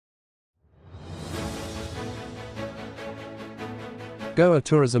Goa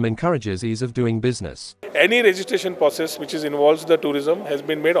tourism encourages ease of doing business. Any registration process which involves the tourism has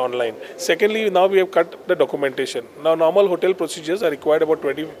been made online. Secondly, now we have cut the documentation. Now normal hotel procedures are required, about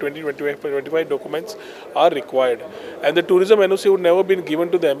 25 documents are required. And the tourism NOC would never been given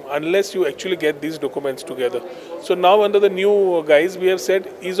to them unless you actually get these documents together. So now under the new guise, we have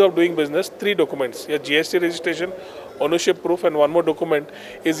said ease of doing business, 3 documents. Your GST registration, ownership proof and one more document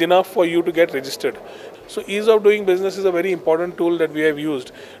is enough for you to get registered. So ease of doing business is a very important tool that we have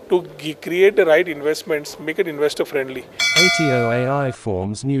used to create the right investments, make it investor friendly. ATOAI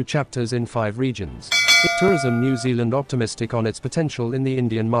forms new chapters in 5 regions. Tourism New Zealand optimistic on its potential in the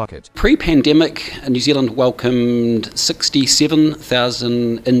Indian market. Pre-pandemic, New Zealand welcomed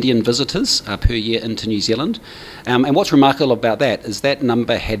 67,000 Indian visitors per year into New Zealand. And what's remarkable about that is that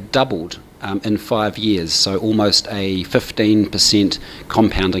number had doubled in 5 years, so almost a 15%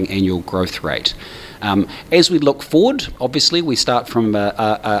 compounding annual growth rate. As we look forward, obviously we start from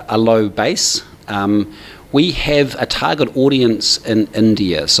a low base. We have a target audience in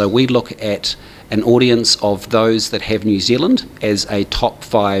India, so we look at an audience of those that have New Zealand as a top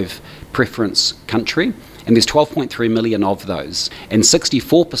 5 preference country, and there's 12.3 million of those, and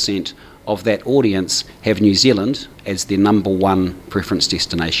 64% of that audience have New Zealand as their number 1 preference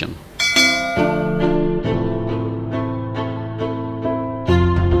destination.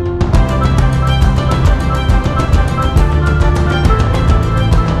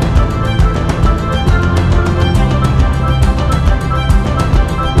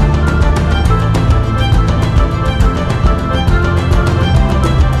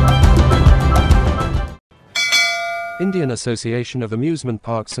 Indian Association of Amusement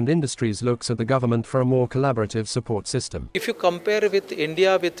Parks and Industries looks at the government for a more collaborative support system. If you compare with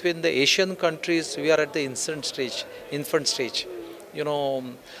India, between the Asian countries, we are at the infant stage. You know,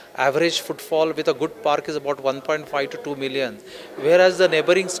 average footfall with a good park is about 1.5 to 2 million, whereas the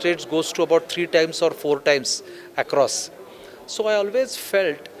neighboring states goes to about 3 times or 4 times across. So I always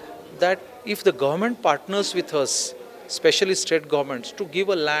felt that if the government partners with us, especially state governments, to give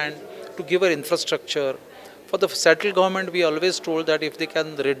a land, to give an infrastructure. For the central government, we always told that if they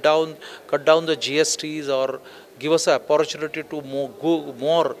can cut down the GSTs or give us an opportunity to go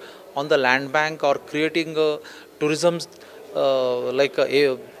more on the land bank or creating tourism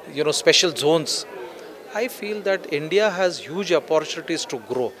special zones. I feel that India has huge opportunities to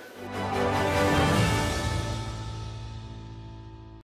grow.